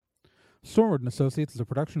Stormwood and Associates is a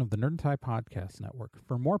production of the Nerd and Tie Podcast Network.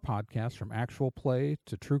 For more podcasts from actual play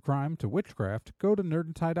to true crime to witchcraft, go to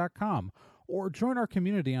nerdandtie.com or join our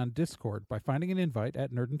community on Discord by finding an invite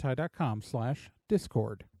at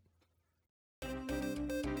nerdandtie.com/discord.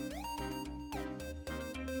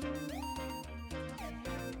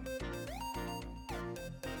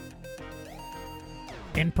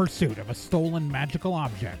 In pursuit of a stolen magical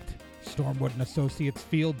object, Stormwood and Associates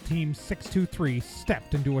Field Team 623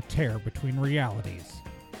 stepped into a tear between realities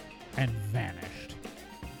and vanished.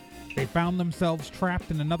 They found themselves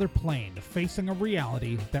trapped in another plane, facing a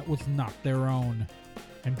reality that was not their own,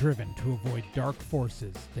 and driven to avoid dark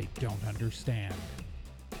forces they don't understand.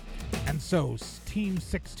 And so, Team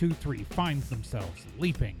 623 finds themselves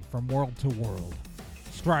leaping from world to world,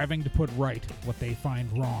 striving to put right what they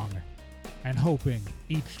find wrong, and hoping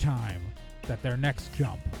each time that their next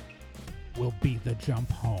jump will be the jump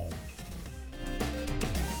home.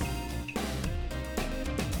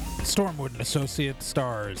 Stormwood and Associates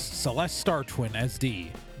stars Celeste Star Twin as Dee,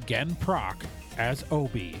 Gen Proc as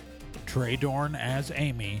Obi, Trey Dorn as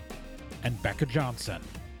Amy, and Becca Johnson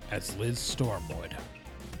as Liz Stormwood.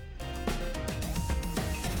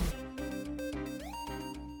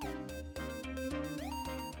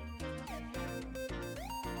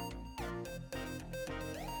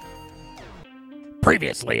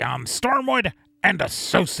 Previously on Stormwood and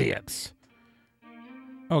Associates.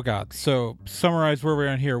 Oh god, so summarize where we're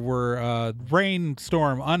at here. We're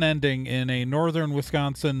rainstorm unending in a northern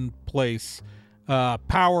Wisconsin place.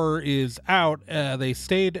 Power is out. They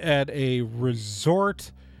stayed at a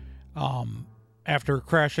resort after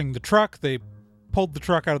crashing the truck. They pulled the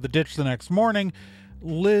truck out of the ditch the next morning.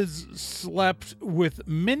 Liz slept with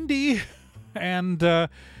Mindy and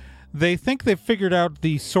they think they've figured out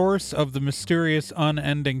the source of the mysterious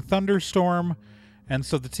unending thunderstorm, and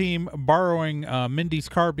so the team borrowing Mindy's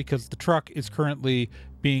car because the truck is currently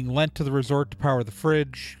being lent to the resort to power the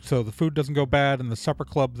fridge so the food doesn't go bad and the supper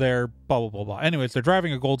club there, blah, blah, blah, blah. Anyways, they're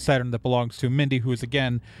driving a gold Saturn that belongs to Mindy, who is,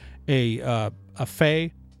 again, a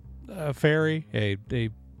fairy, a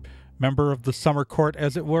member of the summer court,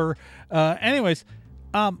 as it were. Anyways,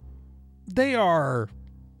 they are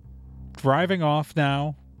driving off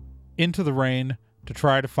now into the rain to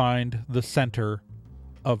try to find the center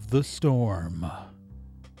of the storm.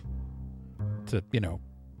 To,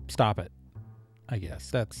 stop it. I guess.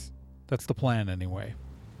 That's the plan anyway.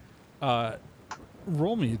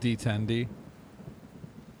 Roll me a D10, D.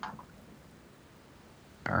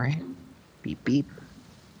 Alright. Beep beep.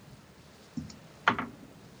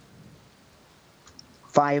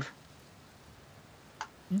 5.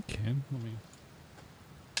 Okay, let me...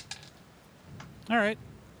 Alright.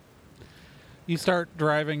 You start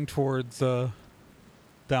driving towards down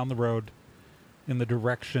the road in the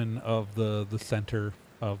direction of the center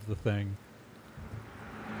of the thing.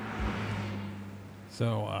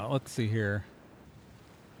 So let's see here.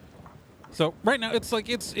 So right now it's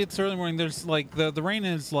early morning. There's the rain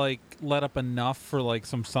is let up enough for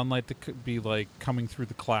some sunlight to be coming through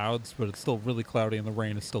the clouds, but it's still really cloudy and the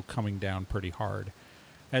rain is still coming down pretty hard.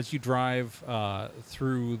 As you drive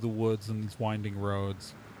through the woods and these winding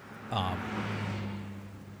roads,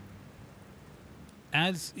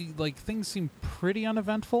 as things seem pretty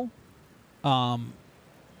uneventful,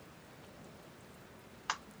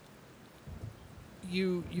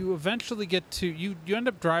 you eventually get to you end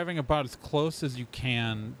up driving about as close as you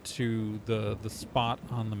can to the spot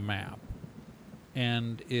on the map,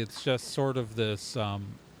 and it's just sort of this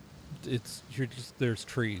there's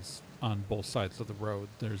trees on both sides of the road.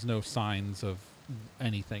 There's no signs of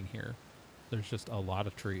anything here. There's just a lot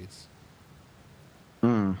of trees.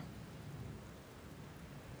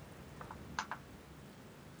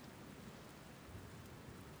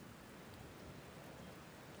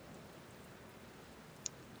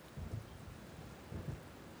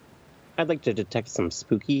 I'd like to detect some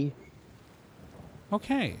spooky.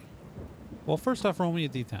 Okay. Well, first off, roll me a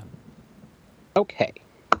D10. Okay.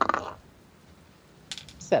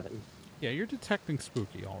 7. Yeah, you're detecting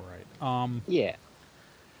spooky, all right. Yeah.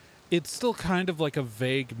 It's still kind of like a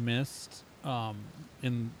vague mist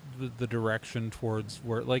in the direction towards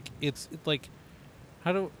where, it's like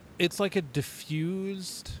a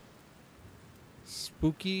diffused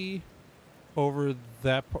spooky over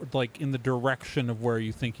that, in the direction of where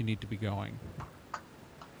you think you need to be going.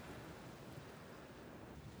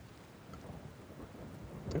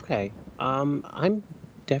 Okay. I'm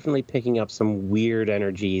definitely picking up some weird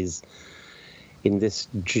energies in this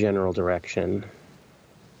general direction.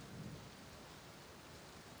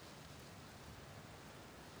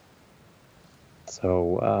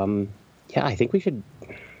 So, yeah, I think we should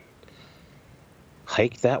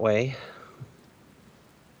hike that way.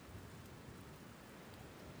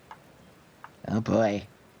 Oh boy.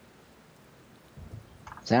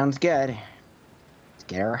 Sounds good. Let's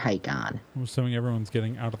get our hike on. I'm assuming everyone's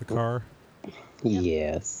getting out of the car,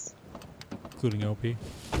 Yes. including OP.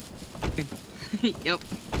 Yep.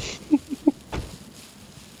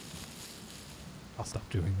 I'll stop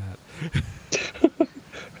doing that. I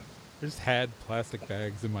just had plastic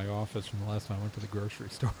bags in my office from the last time I went to the grocery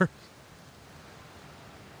store.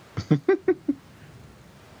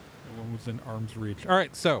 One was in arm's reach. All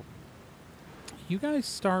right, so you guys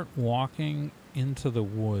start walking into the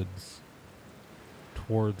woods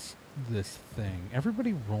towards this thing.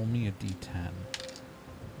 Everybody roll me a d10.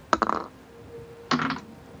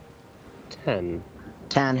 10.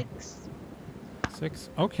 10. 6.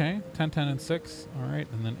 Okay. 10, 10, and 6. All right,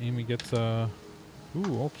 and then Amy gets a...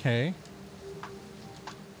 Ooh, okay.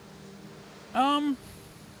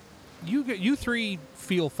 You three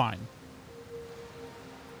feel fine.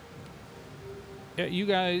 Yeah,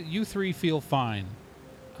 you three feel fine.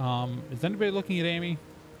 Is anybody looking at Amy?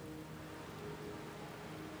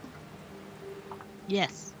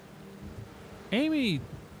 Yes. Amy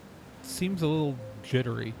seems a little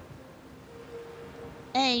jittery.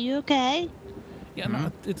 Hey, you okay? Yeah,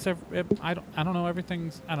 no, I don't know.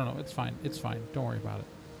 Everything's. I don't know. It's fine. It's fine. Don't worry about it.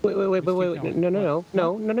 Wait. Just keep No.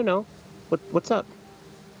 going. No. What's up?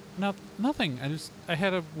 No, nothing. I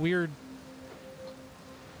had a weird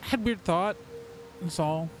thought. That's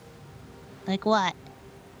all. Like what?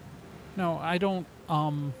 No, I don't.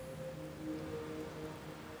 I'm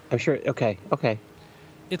sure. Okay.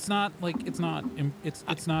 It's not like it's not.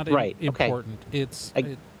 It's not Right, okay. important.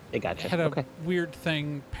 I gotcha. Had a Okay. weird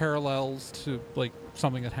thing parallels to like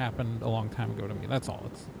something that happened a long time ago to me. That's all.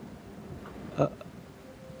 It's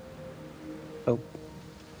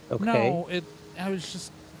Okay. no. I was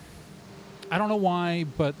just. I don't know why,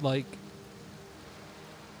 but like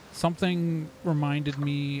something reminded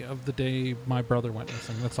me of the day my brother went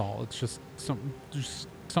missing. That's all. It's just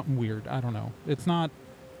something weird. I don't know. It's not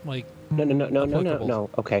like No. applicable.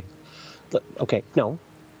 Okay. Okay. No.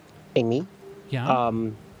 Amy. Yeah.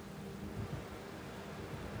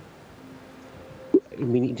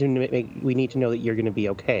 We need to know that you're going to be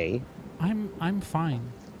okay. I'm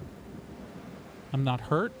fine. I'm not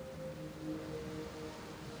hurt.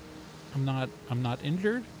 I'm not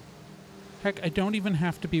injured. Heck, I don't even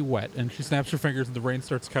have to be wet. And she snaps her fingers and the rain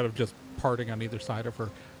starts kind of just parting on either side of her.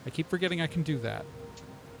 I keep forgetting I can do that.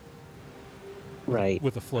 Right.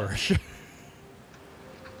 With a flourish.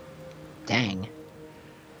 Dang.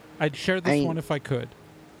 I'd share this one if I could.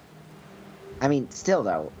 I mean, still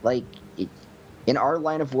though, like in our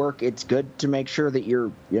line of work, it's good to make sure that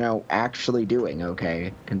you're, actually doing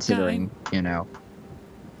okay, considering,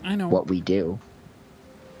 I know what we do.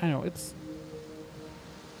 I know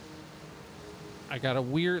I got a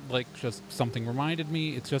weird, just something reminded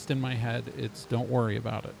me. It's just in my head. Don't worry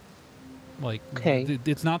about it. Like, okay.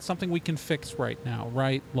 It's not something we can fix right now,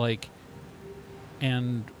 right? Like,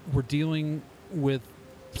 and we're dealing with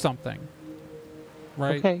something,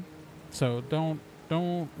 right? Okay. So don't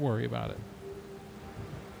worry about it.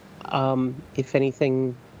 If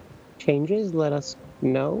anything changes, let us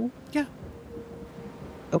know. Yeah.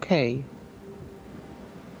 Okay.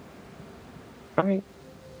 All right.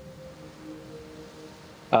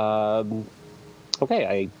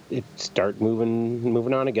 Okay, I start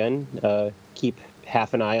moving on again. Keep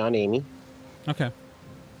half an eye on Amy. Okay.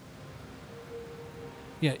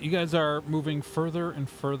 Yeah, you guys are moving further and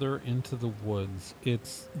further into the woods.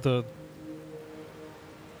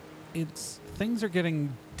 Things are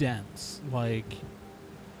getting dense. Like,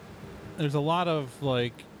 there's a lot of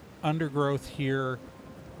undergrowth here.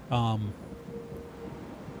 The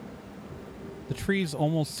trees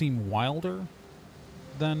almost seem wilder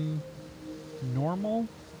than normal.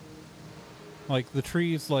 Like the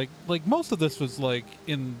trees, like most of this was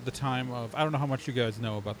in the time of, I don't know how much you guys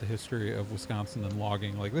know about the history of Wisconsin and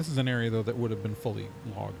logging. Like, this is an area though that would have been fully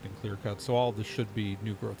logged and clear cut, so all of this should be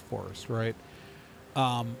new growth forest, right?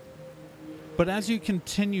 But as you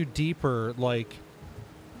continue deeper,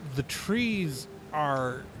 the trees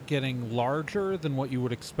are getting larger than what you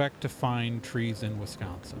would expect to find trees in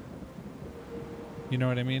Wisconsin. You know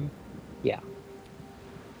what I mean? Yeah.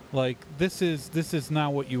 Like, this is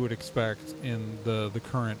not what you would expect in the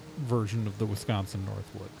current version of the Wisconsin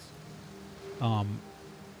Northwoods.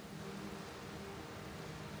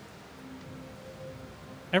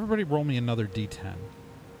 Everybody roll me another d10.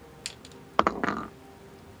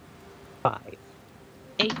 5.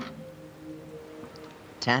 8.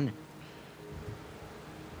 10.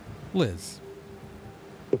 Liz.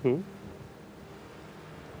 Mm-hmm.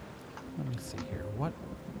 Let me see here. What?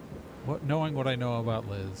 Knowing what I know about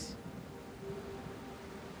Liz.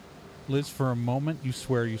 Liz, for a moment, you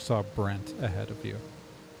swear you saw Brent ahead of you.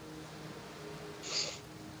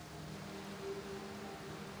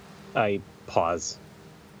 I pause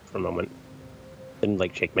for a moment and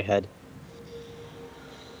like shake my head.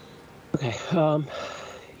 Okay.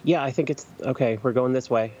 Yeah, I think it's okay. We're going this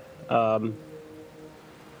way. Hey,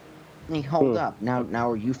 hold up.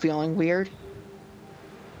 Now, are you feeling weird?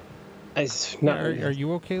 It's not. Yeah, are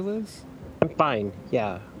you okay, Liz? I'm fine.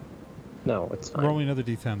 Yeah. No, it's fine. Roll me another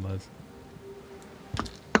d10, Liz.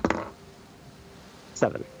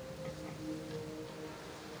 7.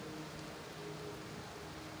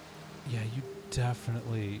 Yeah, you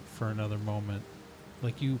definitely, for another moment,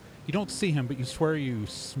 like you don't see him, but you swear you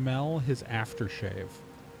smell his aftershave.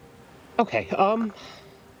 Okay.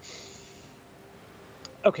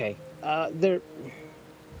 Okay.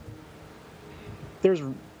 There's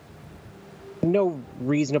no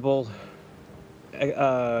reasonable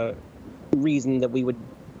reason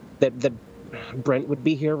that Brent would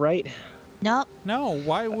be here, right? Nope. No,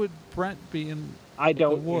 why would Brent be in I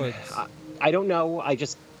don't. the woods? I don't know. I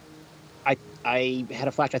had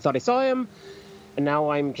a flash. I thought I saw him, and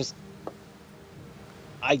now I'm just.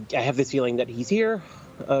 I have this feeling that he's here.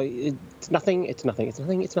 It's nothing. It's nothing. It's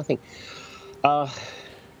nothing. It's nothing.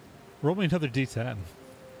 Roll me another d10.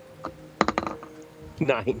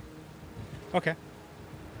 9. Okay.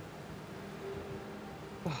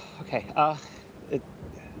 Okay.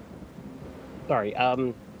 Sorry.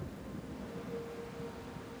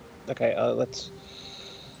 Okay. Let's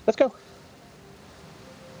go.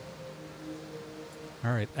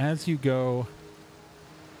 All right. As you go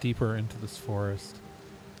deeper into this forest,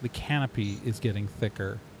 the canopy is getting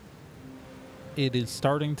thicker. It is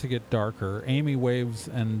starting to get darker. Amy waves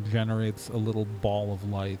and generates a little ball of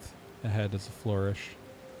light ahead as a flourish,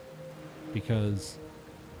 because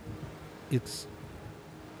it's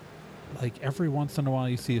like every once in a while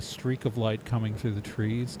you see a streak of light coming through the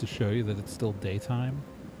trees to show you that it's still daytime.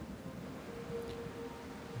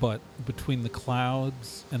 But between the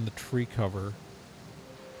clouds and the tree cover,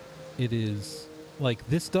 it is like,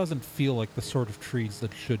 this doesn't feel like the sort of trees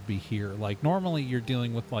that should be here. Like, normally you're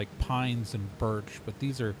dealing with like pines and birch, but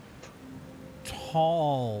these are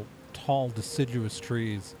tall deciduous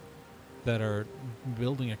trees that are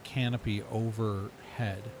building a canopy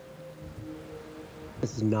overhead.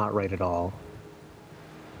 This is not right at all.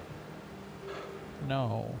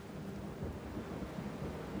 No.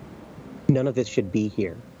 None of this should be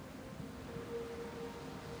here.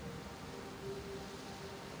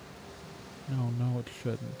 No, it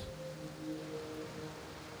shouldn't.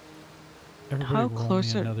 Everybody How roll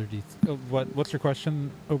close me are- another what's your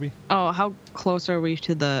question, Obi? Oh, how close are we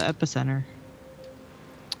to the epicenter?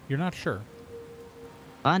 You're not sure.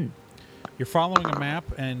 Fun. You're following a map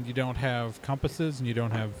and you don't have compasses and you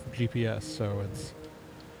don't have GPS, so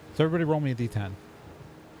everybody roll me a d10.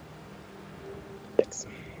 6.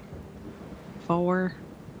 4.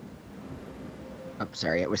 Oh,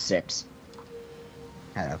 sorry, it was 6.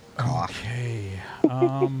 Had a cough. Okay.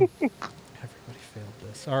 Everybody failed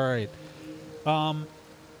this. All right.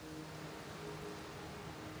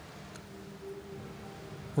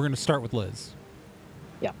 We're going to start with Liz.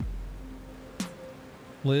 Yeah.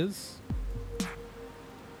 Liz,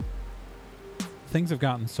 things have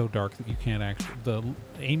gotten so dark that you can't actually...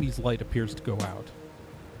 Amy's light appears to go out.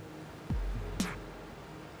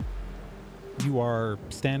 You are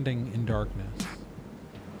standing in darkness.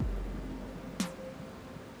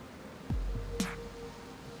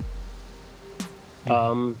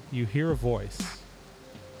 You hear a voice.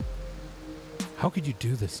 How could you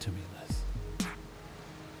do this to me, Liz?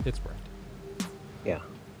 It's Brent. Yeah.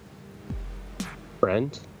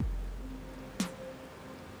 Brent?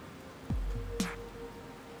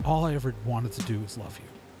 All I ever wanted to do was love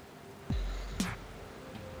you.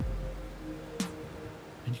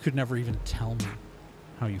 And you could never even tell me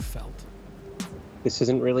how you felt. This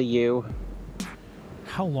isn't really you.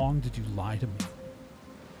 How long did you lie to me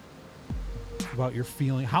about your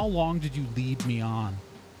feeling? How long did you lead me on?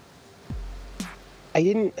 I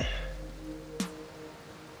didn't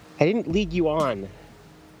lead you on.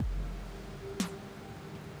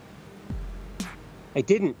 I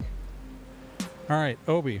didn't. All right,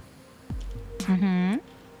 Obi. Mm-hmm.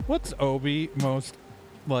 What's Obi most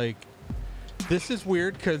like? This is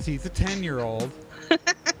weird because he's a 10-year-old.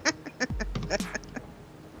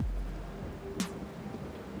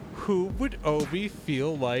 Who would Obi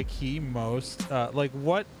feel like he most like?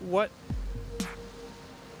 What?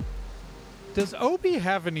 Does Obi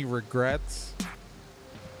have any regrets?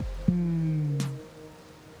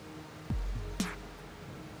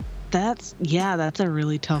 That's a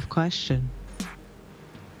really tough question.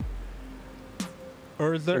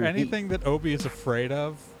 Or is there And anything that Obi is afraid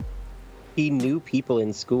of? He knew people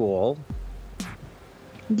in school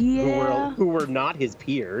Yeah. who were not his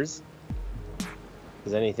peers.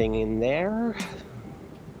 Is anything in there?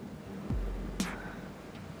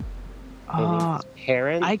 Maybe his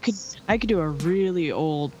parents? I could do a really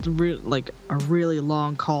old, like a really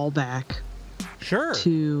long callback Sure.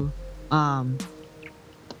 to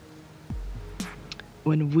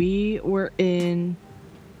when we were in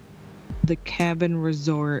the cabin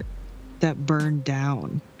resort that burned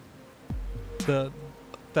down.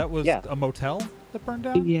 That was Yeah. a motel that burned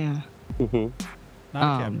down? Yeah. Mm-hmm.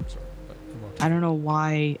 Not a cabin resort, but a motel. I don't know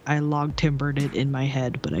why I log timbered it in my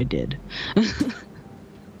head, but I did.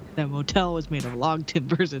 That motel was made of log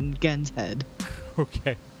timbers in Gen's head.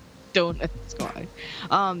 Okay. Don't ask why.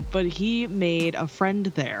 But he made a friend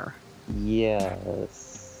there.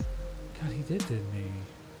 Yes. God, he didn't he?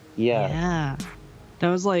 Yeah. Yeah. That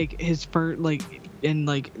was like his first, like, and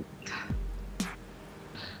like,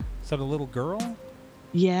 Is that a little girl?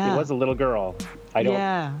 yeah. It was a little girl. I don't.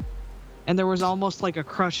 Yeah. And there was almost like a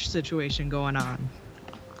crush situation going on.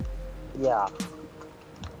 Yeah.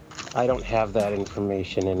 I don't have that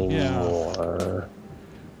information anymore.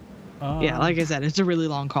 Yeah, like I said, it's a really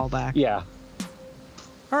long callback. Yeah.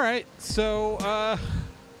 All right, so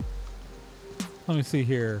let me see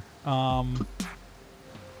here. So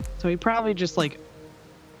he probably just like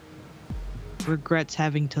regrets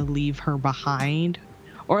having to leave her behind,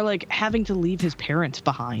 or like having to leave his parents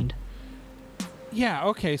behind. Yeah.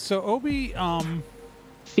 Okay. So Obi,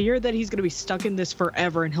 Fear that he's gonna be stuck in this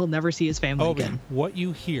forever and he'll never see his family Obi, again. what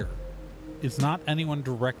you hear is not anyone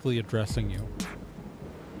directly addressing you.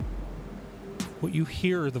 What you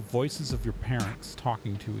hear are the voices of your parents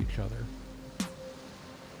talking to each other.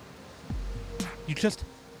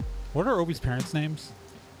 What are Obi's parents' names?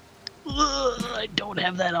 I don't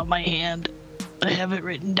have that on my hand. I have it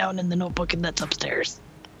written down in the notebook, and that's upstairs.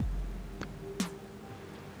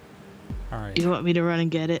 All right. Do you want me to run and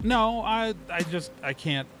get it? No, I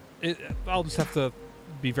can't. I'll just have to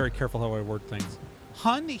be very careful how I word things.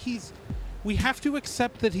 Hun, we have to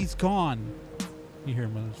accept that he's gone. You hear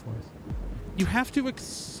him in his voice. You have to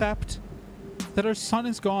accept that our son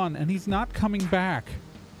is gone and he's not coming back.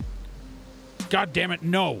 God damn it,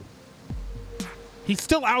 no. He's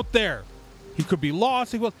still out there. He could be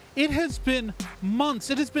lost. It has been months.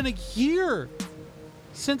 It has been a year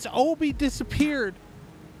since Obi disappeared.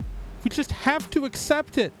 We just have to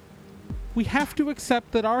accept it. We have to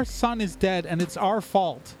accept that our son is dead and it's our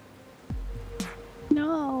fault.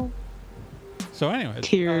 No. So anyways.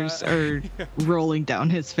 Tears are rolling down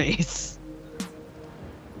his face.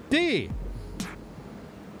 D.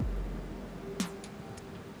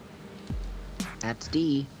 That's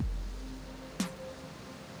D.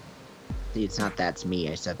 See, it's not that's me.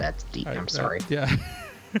 I said that's D. I'm sorry. Yeah.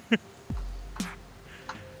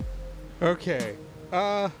 Okay.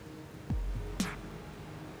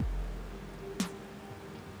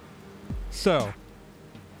 So.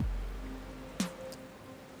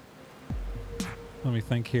 Let me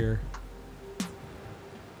think here.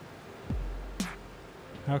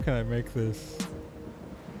 How can I make this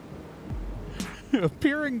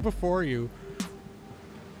appearing before you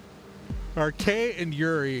are Kay and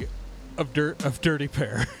Yuri of Dirty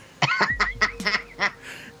Pair.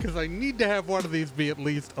 Because I need to have one of these be at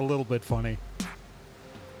least a little bit funny.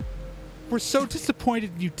 We're so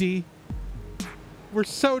disappointed in you, D. We're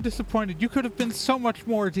so disappointed. You could have been so much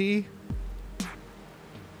more, D.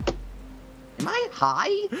 Am I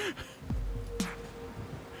high?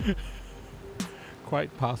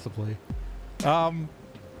 Quite possibly.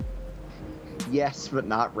 Yes, but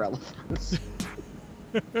not relevant.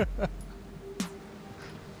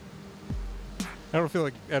 I don't feel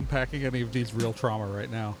like unpacking any of these real trauma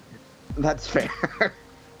right now. That's fair.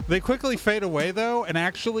 They quickly fade away, though, and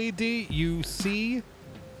actually, D, you see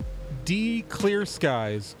D clear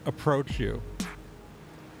skies approach you.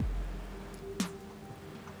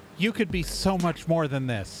 You could be so much more than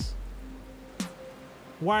this.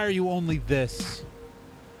 Why are you only this?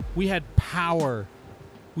 We had power.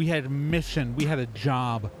 We had mission. We had a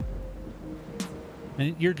job.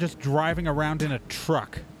 And you're just driving around in a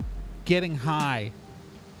truck, getting high.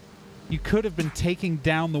 You could have been taking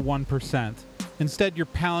down the 1%. Instead, you're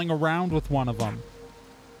palling around with one of them.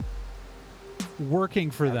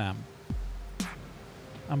 Working for them.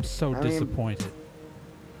 I'm so disappointed.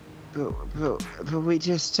 But we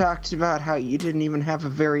just talked about how you didn't even have a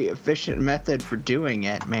very efficient method for doing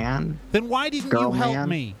it, man. Then why didn't Girl, you help man.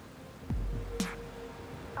 me?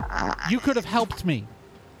 You could have helped me.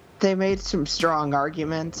 They made some strong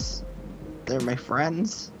arguments. They're my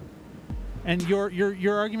friends. And your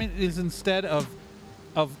argument is instead of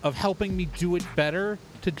helping me do it better,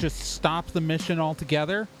 to just stop the mission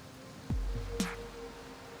altogether?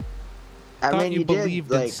 I Thought mean, you you believed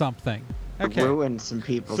did, in like, something. Okay. ruin some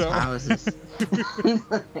people's So- houses.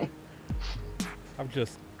 I'm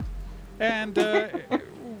just... And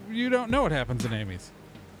you don't know what happens in Amy's.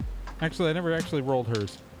 Actually, I never actually rolled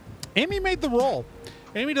hers. Amy made the roll.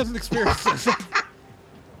 Amy doesn't experience this.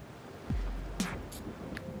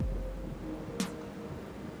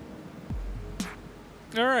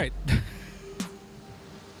 All right.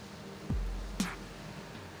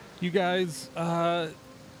 You guys,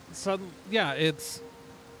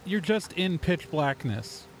 you're just in pitch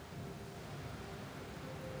blackness.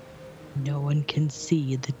 No one can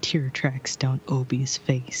see the tear tracks down Obi's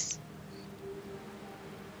face.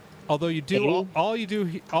 Although you do, Amy?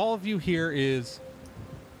 all of you hear is,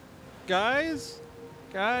 guys,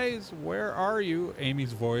 where are you?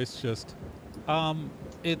 Amy's voice just,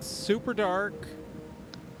 it's super dark.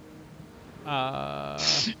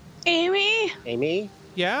 Amy? Amy?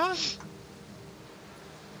 Yeah?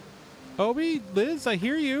 Obi, Liz, I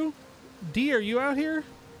hear you. Dee, are you out here?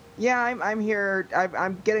 Yeah, I'm here.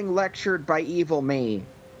 I'm getting lectured by evil me.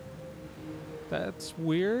 That's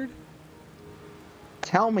weird.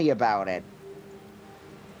 Tell me about it.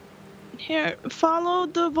 Here, follow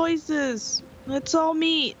the voices. Let's all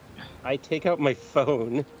meet. I take out my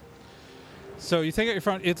phone. So you take out your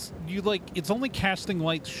phone. It's only casting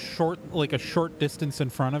light a short distance in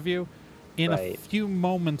front of you. In a Right. few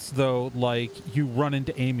moments, though, like you run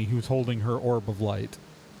into Amy, who's holding her orb of light.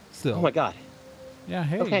 Still. Oh my god. Yeah.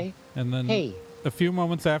 Hey. Okay. And then Hey. a few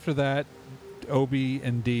moments after that, Obi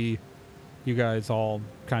and Dee, you guys all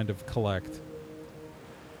kind of collect.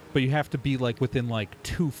 But you have to be like within like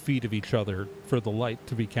 2 feet of each other for the light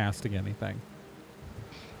to be casting anything.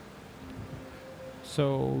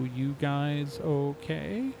 So you guys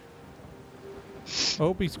okay?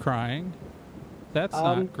 Obi's crying. That's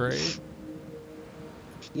not great.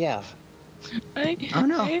 Yeah. Oh,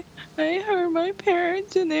 no. I heard my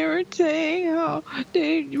parents and they were saying how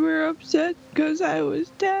they were upset because I was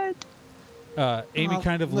dead. Amy Oh,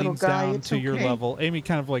 kind of little leans guy, down it's to your okay. level. Amy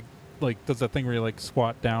kind of like does that thing where you like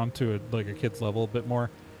squat down to a kid's level a bit more.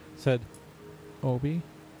 Said, Obi,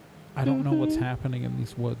 I don't know what's happening in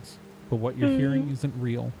these woods, but what you're hearing isn't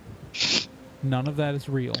real. None of that is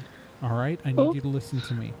real. All right? I need you to listen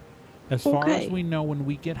to me. As far as Okay. we know, when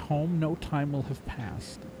we get home, no time will have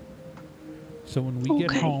passed. So when we get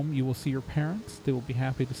Okay. home, you will see your parents. They will be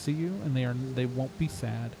happy to see you, and they won't be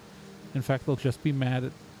sad. In fact, they'll just be mad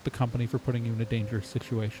at the company for putting you in a dangerous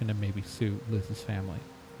situation and maybe sue Liz's family.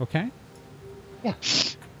 Okay? Yeah.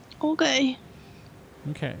 Okay.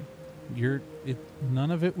 Okay.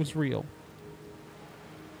 None of it was real.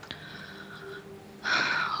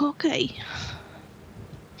 Okay.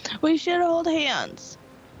 We should hold hands.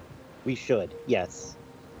 We should. Yes.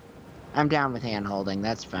 I'm down with hand holding.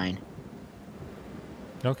 That's fine.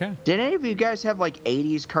 Okay. Did any of you guys have like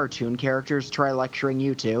 80s cartoon characters try lecturing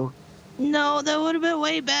you too? No, that would have been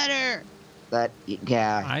way better.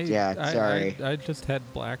 Sorry. I just had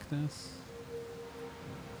blackness.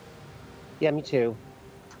 Yeah, me too.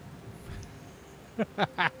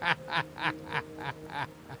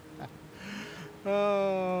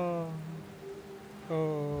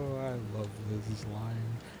 Oh, I love Liz's line.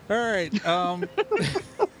 All right, all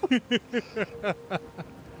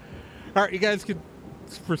right, you guys can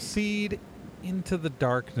proceed into the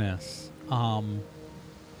darkness.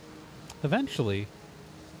 Eventually,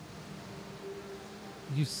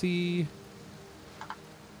 you see.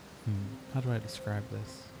 How do I describe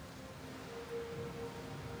this?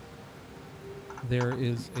 There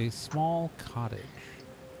is a small cottage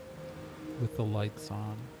with the lights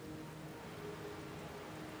on.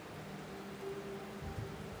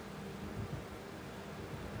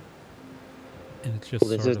 And it's just Well,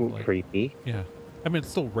 this sort of isn't like, creepy. yeah. I mean, it's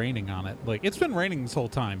still raining on it. Like, it's been raining this whole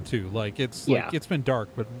time too. Like, it's Yeah. like it's been dark,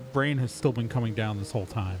 but rain has still been coming down this whole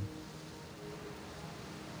time.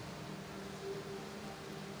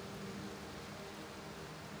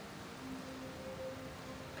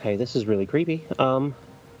 Okay, this is really creepy.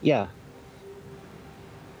 Yeah.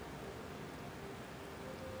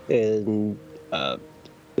 And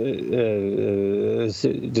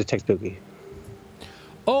detect spooky.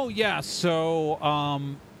 Oh yeah, so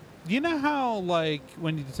you know how like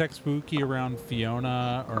when you detect spooky around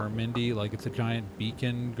Fiona or Mindy, like it's a giant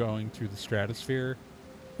beacon going through the stratosphere?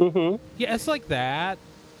 Mm-hmm. Yeah, it's like that.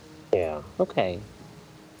 Yeah. Okay.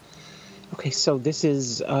 Okay, so this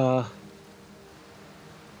is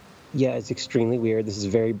yeah, it's extremely weird. This is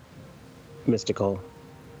very mystical.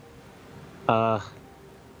 I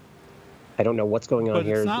don't know what's going on But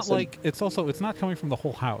here. it's not like it's not coming from the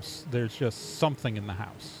whole house. There's just something in the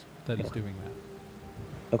house that is doing that.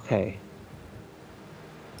 Okay.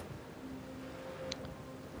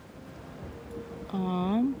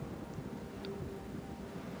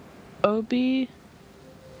 Obi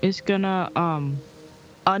is gonna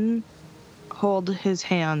unhold his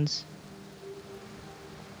hands.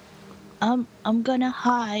 I'm gonna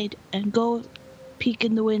hide and go peek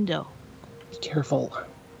in the window. Be careful.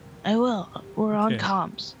 I will. We're on Okay.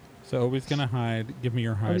 comms. So Obi's gonna hide. Give me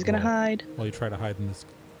your hide. Obi's gonna roll hide. while you try to hide in this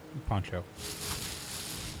poncho.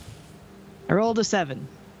 I rolled a 7.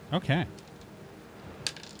 Okay.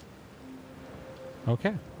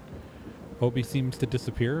 Okay. Obi seems to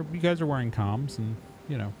disappear. You guys are wearing comms, and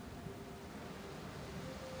you know.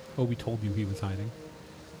 Obi told you he was hiding.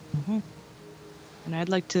 And I'd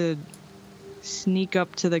like to sneak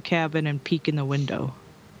up to the cabin and peek in the window.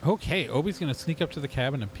 Okay, Obi's going to sneak up to the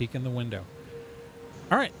cabin and peek in the window.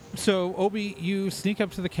 All right, so Obi, you sneak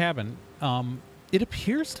up to the cabin. It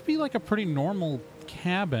appears to be like a pretty normal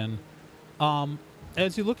cabin.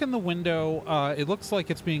 As you look in the window, it looks like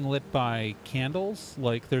it's being lit by candles.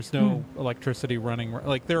 Like there's no electricity running.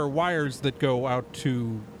 Like there are wires that go out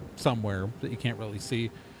to somewhere that you can't really see.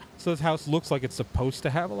 So this house looks like it's supposed to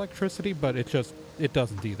have electricity, but it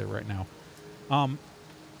doesn't either right now.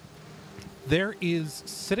 There is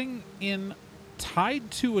sitting tied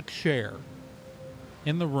to a chair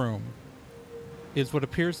in the room is what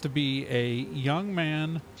appears to be a young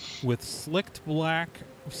man with slicked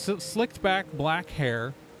back black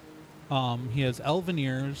hair. He has elven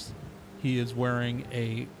ears. He is wearing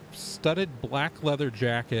a studded black leather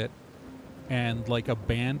jacket and like a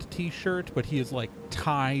band t-shirt, but he is like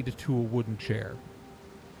tied to a wooden chair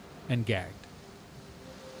and gagged.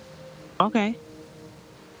 Okay.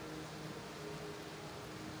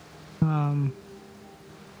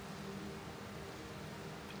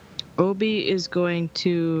 Obi is going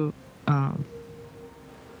to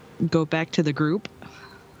go back to the group.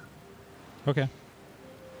 Okay.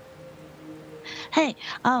 Hey,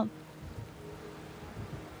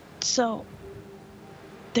 so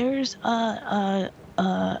there's a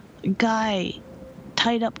guy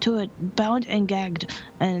tied up to it, bound and gagged,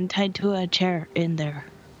 and tied to a chair in there.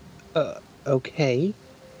 Okay.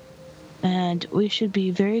 And we should be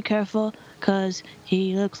very careful, because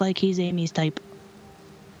he looks like he's Amy's type.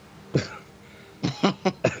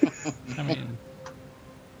 I mean,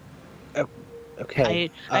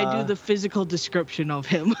 okay. I do the physical description of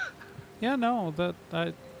him. yeah, no,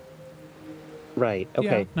 Right.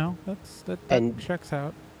 Okay. yeah, no, that And- checks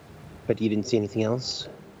out. But you didn't see anything else?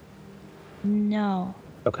 No.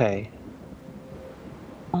 Okay.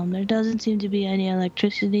 There doesn't seem to be any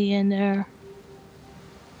electricity in there.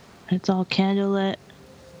 It's all candlelit.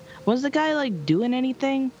 Was the guy like doing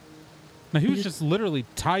anything? No, he was just literally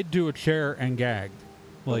tied to a chair and gagged.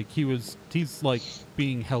 Like he's like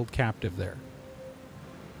being held captive there.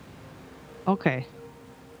 Okay.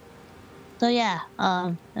 So yeah,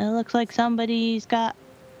 it looks like somebody's got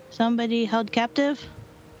somebody held captive.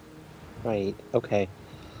 Right. Okay.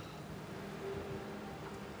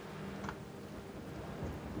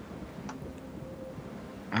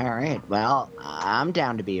 All right. Well, I'm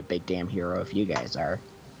down to be a big damn hero if you guys are.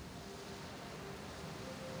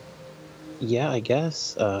 Yeah, I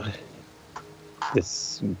guess.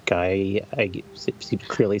 This guy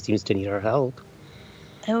clearly seems to need our help.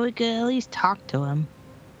 And we could at least talk to him.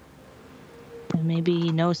 And maybe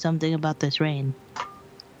he knows something about this rain.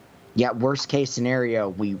 Yeah, worst case scenario,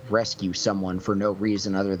 we rescue someone for no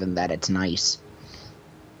reason other than that it's nice.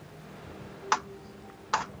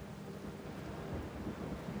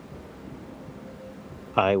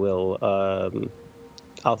 I will,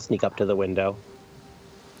 I'll sneak up to the window.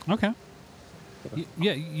 Okay.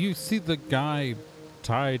 Yeah, you see the guy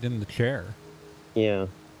tied in the chair. Yeah.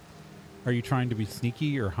 Are you trying to be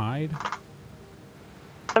sneaky or hide?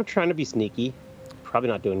 I'm trying to be sneaky. Probably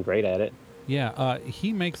not doing great at it. Yeah,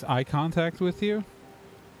 he makes eye contact with you.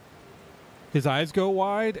 His eyes go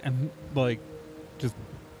wide and, like, just...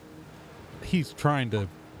 He's trying to,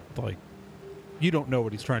 like... You don't know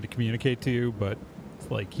what he's trying to communicate to you, but, it's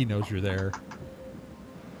like, he knows you're there.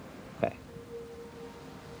 Okay.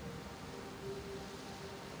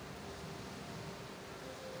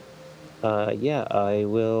 Yeah, I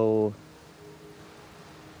will...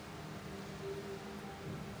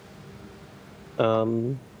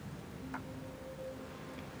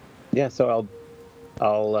 Yeah, so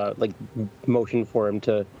I'll like motion for him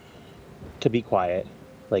to be quiet,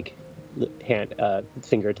 like hand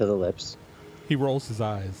finger to the lips. He rolls his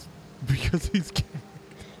eyes because he's...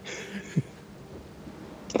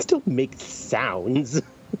 don't make sounds.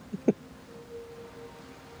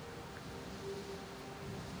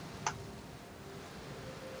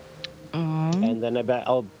 And then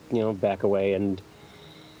I'll back away and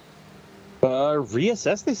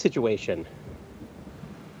reassess the situation.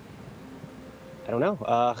 I don't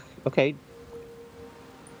know. Okay.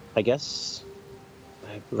 I guess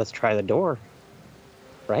let's try the door.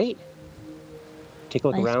 Right? Take a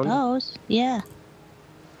look I around. suppose. Yeah.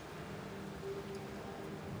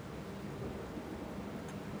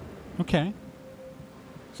 Okay.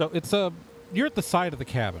 So it's you're at the side of the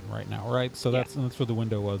cabin right now, right? So that's where the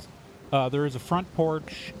window was. There is a front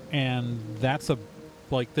porch, and that's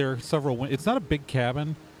there are several. It's not a big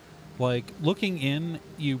cabin. Like, looking in,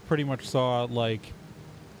 you pretty much saw like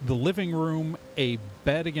the living room, a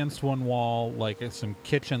bed against one wall, like some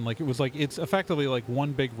kitchen. Like, it's effectively like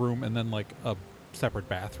one big room and then like a separate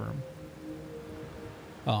bathroom.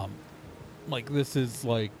 Like, this is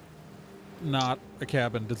like not a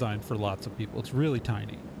cabin designed for lots of people. It's really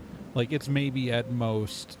tiny. Like, it's maybe at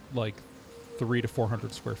most like 300 to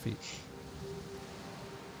 400 square feet.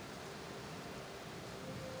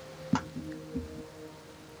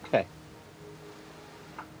 Okay.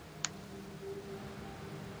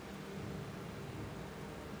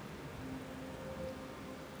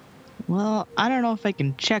 Well, I don't know if I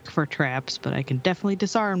can check for traps, but I can definitely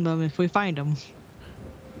disarm them if we find them.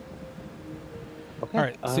 Okay. All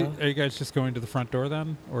right. So are you guys just going to the front door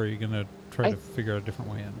then, or are you gonna try to figure out a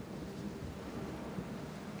different way in?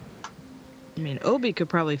 I mean, Obi could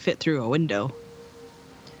probably fit through a window.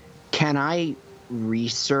 Can I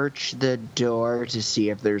research the door to see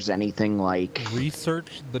if there's anything like...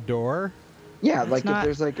 Research the door? Yeah, That's like if not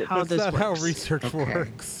there's like... how That's this not how works. research Okay.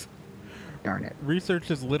 works. Darn it.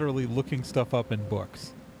 Research is literally looking stuff up in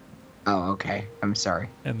books Oh, okay. I'm sorry.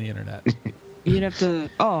 and the internet. You'd have to.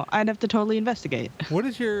 Oh, I'd have to totally investigate. What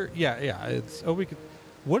is your... Yeah, it's... Oh,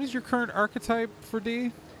 what is your current archetype for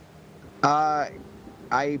D?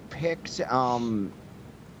 I picked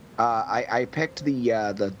I picked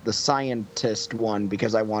the scientist one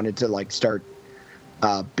because I wanted to like start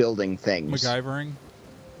building things.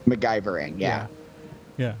 MacGyvering, yeah.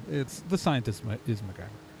 Yeah, it's... The scientist is MacGyver.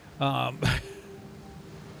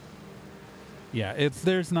 Yeah,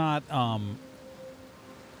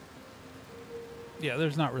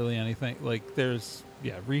 there's not really anything like there's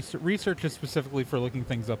research is specifically for looking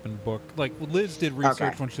things up in book. Like, Liz did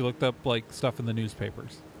research when she looked up like stuff in the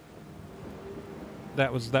newspapers.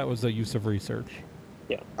 That was a use of research.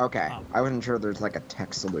 Yeah. Okay. I wasn't sure there's like a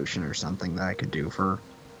text solution or something that I could do for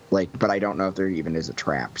like, but I don't know if there even is a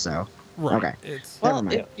trap, so Right. okay. Well,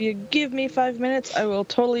 Never mind. if you give me 5 minutes, I will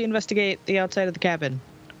totally investigate the outside of the cabin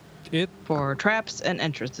for traps and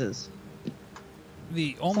entrances.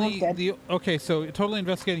 Okay, so totally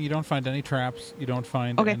investigating, you don't find any traps, you don't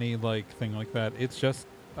find any like thing like that. It's just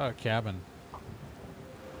a cabin.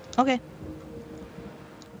 Okay.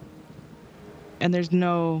 And there's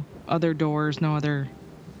no other doors,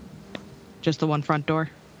 just the one front door?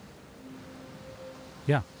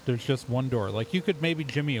 Yeah, there's just one door. Like, you could maybe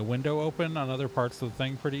jimmy a window open on other parts of the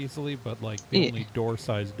thing pretty easily, but like the only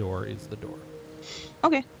door-sized door is the door.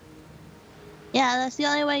 Okay. Yeah, that's the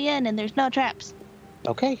only way in, and there's no traps.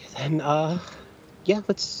 Okay, then yeah,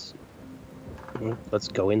 let's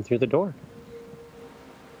go in through the door.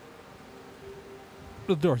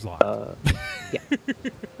 The door's locked. Yeah.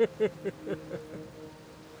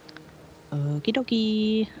 Okie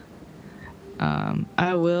dokie.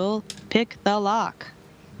 I will pick the lock.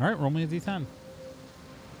 All right, roll me a d10.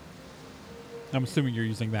 I'm assuming you're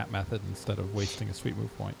using that method instead of wasting a sweet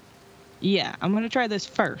move point. Yeah, I'm going to try this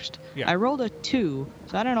first. Yeah. I rolled a 2,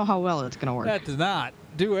 so I don't know how well it's going to work. That does not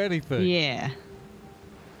do anything. Yeah.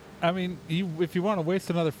 I mean, if you want to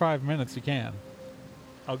waste another 5 minutes, you can.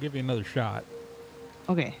 I'll give you another shot.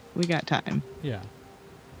 Okay, we got time. Yeah.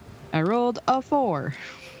 I rolled a 4.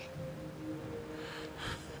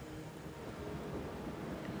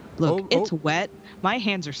 Look, it's wet. My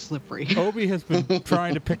hands are slippery. Obi has been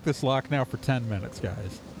trying to pick this lock now for 10 minutes,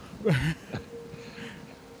 guys.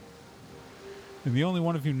 And the only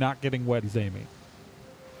one of you not getting wet is Amy.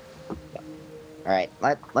 All right,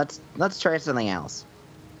 let's try something else.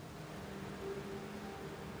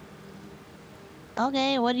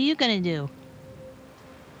 Okay, what are you gonna do?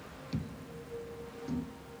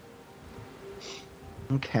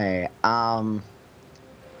 Okay, I'm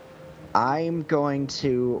going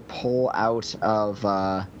to pull out of,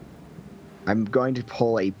 I'm going to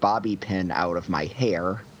pull a bobby pin out of my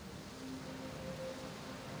hair,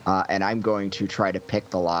 and I'm going to try to pick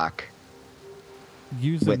the lock.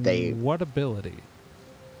 Using with what ability?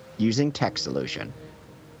 Using text solution.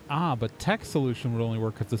 But tech solution would only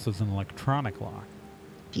work if this was an electronic lock.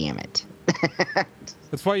 Damn it.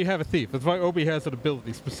 That's why you have a thief. That's why Obi has an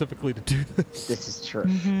ability specifically to do this. This is true.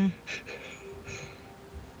 Mm-hmm.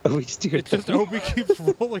 We just do It's just Obi keeps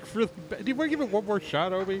rolling really bad. Do you want to give it one more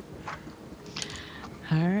shot, Obi?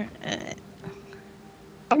 Alright.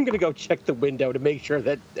 I'm gonna go check the window to make sure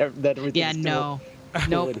that everything's Yeah, still no. cool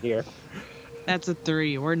Nope. in here. That's a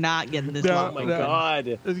 3. We're not getting this No, Oh locked. my no. god.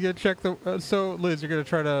 Is you gonna check the? So Liz, you're gonna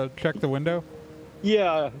try to check the window.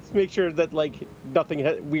 Yeah, let's make sure that like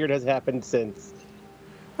nothing weird has happened since.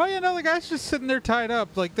 Oh yeah, no, the guy's just sitting there tied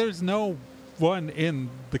up. Like there's no one in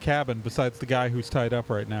the cabin besides the guy who's tied up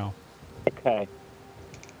right now. Okay.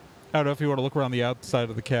 I don't know if you want to look around the outside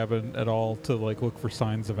of the cabin at all to like look for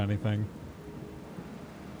signs of anything.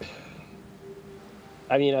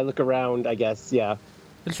 I mean, I look around. I guess. Yeah.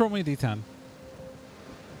 Just roll me a d10.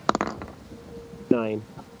 9.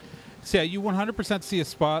 So yeah, you 100% see a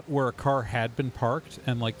spot where a car had been parked,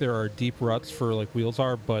 and like there are deep ruts for like wheels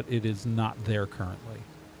are, but it is not there currently.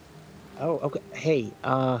 Oh, okay. Hey,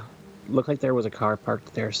 looked like there was a car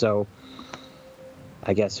parked there, so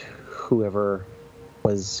I guess whoever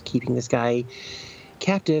was keeping this guy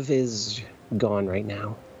captive is gone right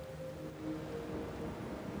now.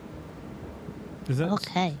 Is that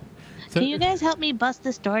Okay. so- Can you guys help me bust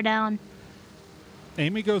this door down?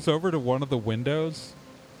 Amy goes over to one of the windows.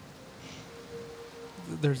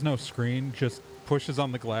 There's no screen, just pushes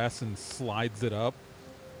on the glass and slides it up.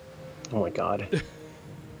 Oh my god.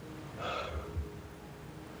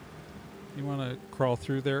 You want to crawl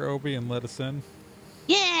through there, Obi, and let us in?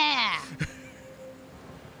 Yeah!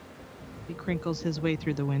 He crinkles his way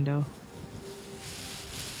through the window.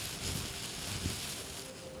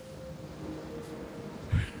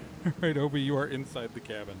 All right, Obi, you are inside the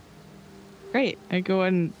cabin. Great. I go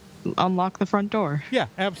and unlock the front door. Yeah,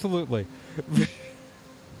 absolutely.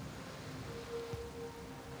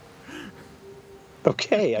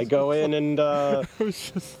 Okay, I go in and I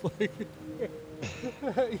was just like,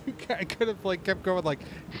 I could have like kept going like,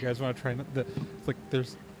 you guys want to try? It's like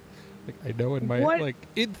there's, like I know in my What? like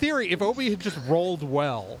in theory, if Obi had just rolled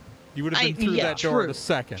well, you would have been through yeah, that door in true, a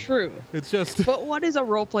second. True. It's just But what is a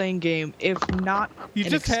role-playing game if not you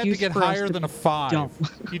an just had to excuse get for us higher to than a be 5. dumb?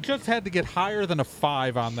 You just had to get higher than a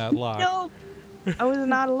 5 on that lock. No, I was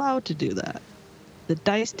not allowed to do that. The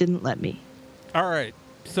dice didn't let me. All right,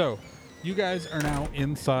 so you guys are now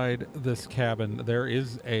inside this cabin. There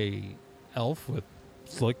is a elf with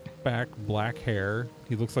slick back black hair.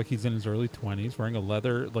 He looks like he's in his early 20s, wearing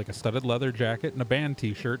a studded leather jacket and a band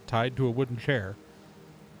t-shirt tied to a wooden chair.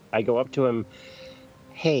 I go up to him.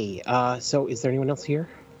 Hey, so is there anyone else here?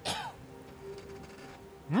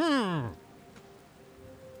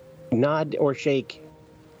 Nod or shake.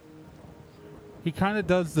 He kind of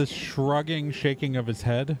does this shrugging, shaking of his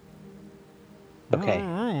head.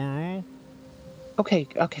 Okay. Okay,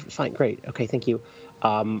 fine, great. Okay, thank you.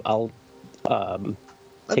 I'll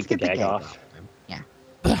Let's take the get the gag gag off. him.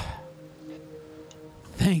 Yeah.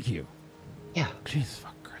 Thank you. Yeah. Jesus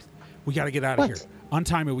fuck Christ. We got to get out of What? here.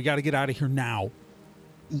 Untime it. We got to get out of here now.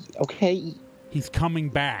 Okay. He's coming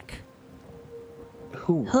back.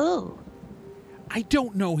 Who? Who? I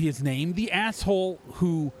don't know his name. The asshole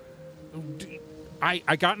who...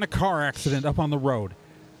 I got in a car accident up on the road.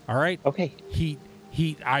 All right? Okay.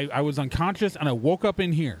 I was unconscious and I woke up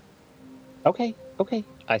in here. Okay.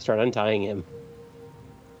 I start untying him.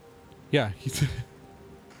 Yeah, he's...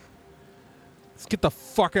 Let's get the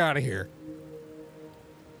fuck out of here.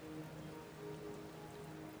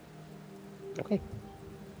 Okay.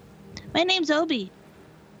 My name's Obi.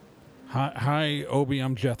 Hi, Obi,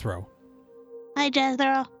 I'm Jethro. Hi,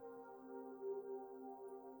 Jethro.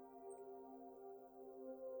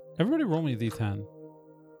 Everybody roll me a d10.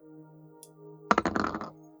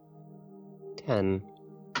 10.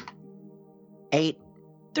 8.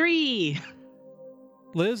 3.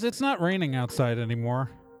 Liz, it's not raining outside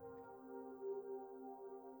anymore.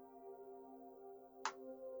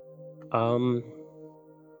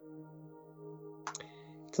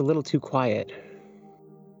 It's a little too quiet.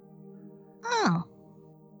 Oh.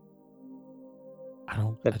 I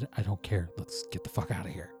don't care. Let's get the fuck out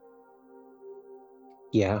of here.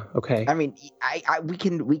 Yeah, okay. I mean,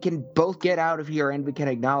 we can both get out of here, and we can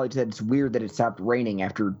acknowledge that it's weird that it stopped raining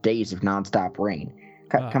after days of nonstop rain.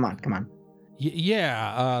 Come on.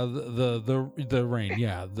 Yeah, the rain.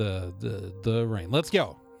 Yeah, the rain. Let's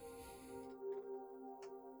go.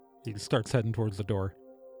 He starts heading towards the door.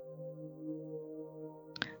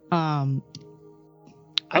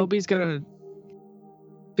 Obi's gonna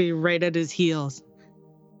be right at his heels.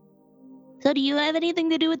 So do you have anything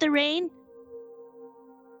to do with the rain?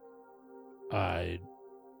 I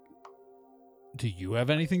Do you have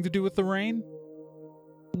anything to do with the rain?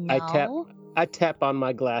 No. I tap on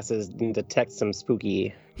my glasses and detect some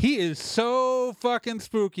spooky. He is so fucking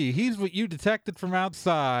spooky. He's what you detected from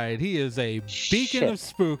outside. He is a beacon of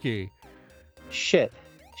spooky. Shit.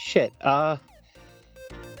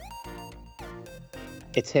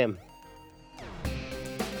 It's him.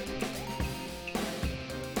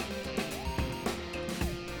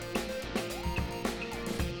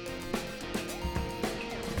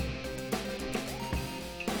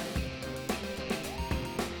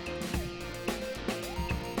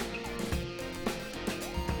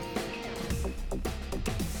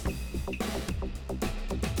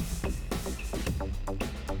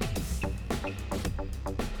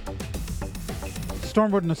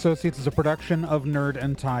 Stormwood & Associates is a production of Nerd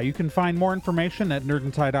and Tie. You can find more information at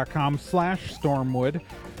nerdandtie.com/stormwood.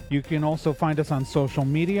 You can also find us on social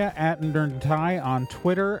media at Nerd and Tie on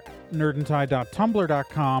Twitter,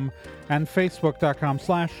 nerdandtie.tumblr.com, and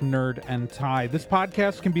facebook.com/nerdandtie. This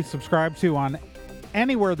podcast can be subscribed to on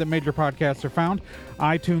anywhere that major podcasts are found: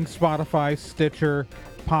 iTunes, Spotify, Stitcher,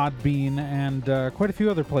 Podbean, and quite a few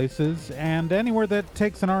other places, and anywhere that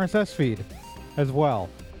takes an RSS feed as well.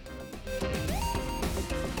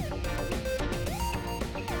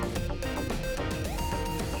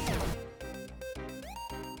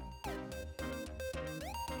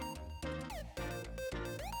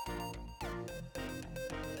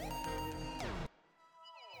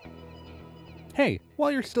 Hey,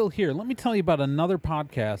 while you're still here, let me tell you about another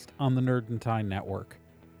podcast on the Nerd and Tie Network,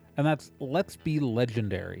 and that's Let's Be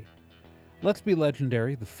Legendary. Let's Be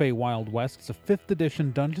Legendary, the Feywild West, is a 5th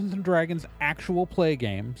edition Dungeons & Dragons actual play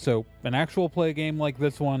game, so an actual play game like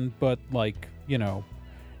this one, but like, you know,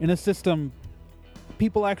 in a system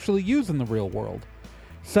people actually use in the real world.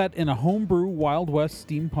 Set in a homebrew Wild West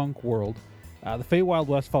steampunk world, the Feywild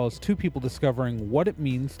West follows two people discovering what it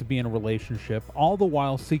means to be in a relationship, all the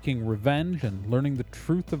while seeking revenge and learning the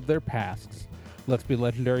truth of their pasts. Let's Be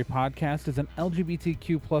Legendary podcast is an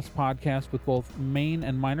LGBTQ+ podcast with both main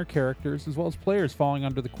and minor characters, as well as players falling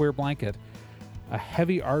under the queer blanket. A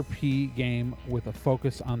heavy RP game with a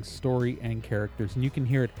focus on story and characters, and you can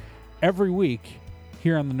hear it every week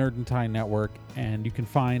here on the Nerd and Tie Network, and you can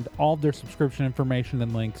find all of their subscription information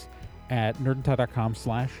and links at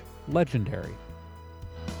nerdandtie.com/legendary.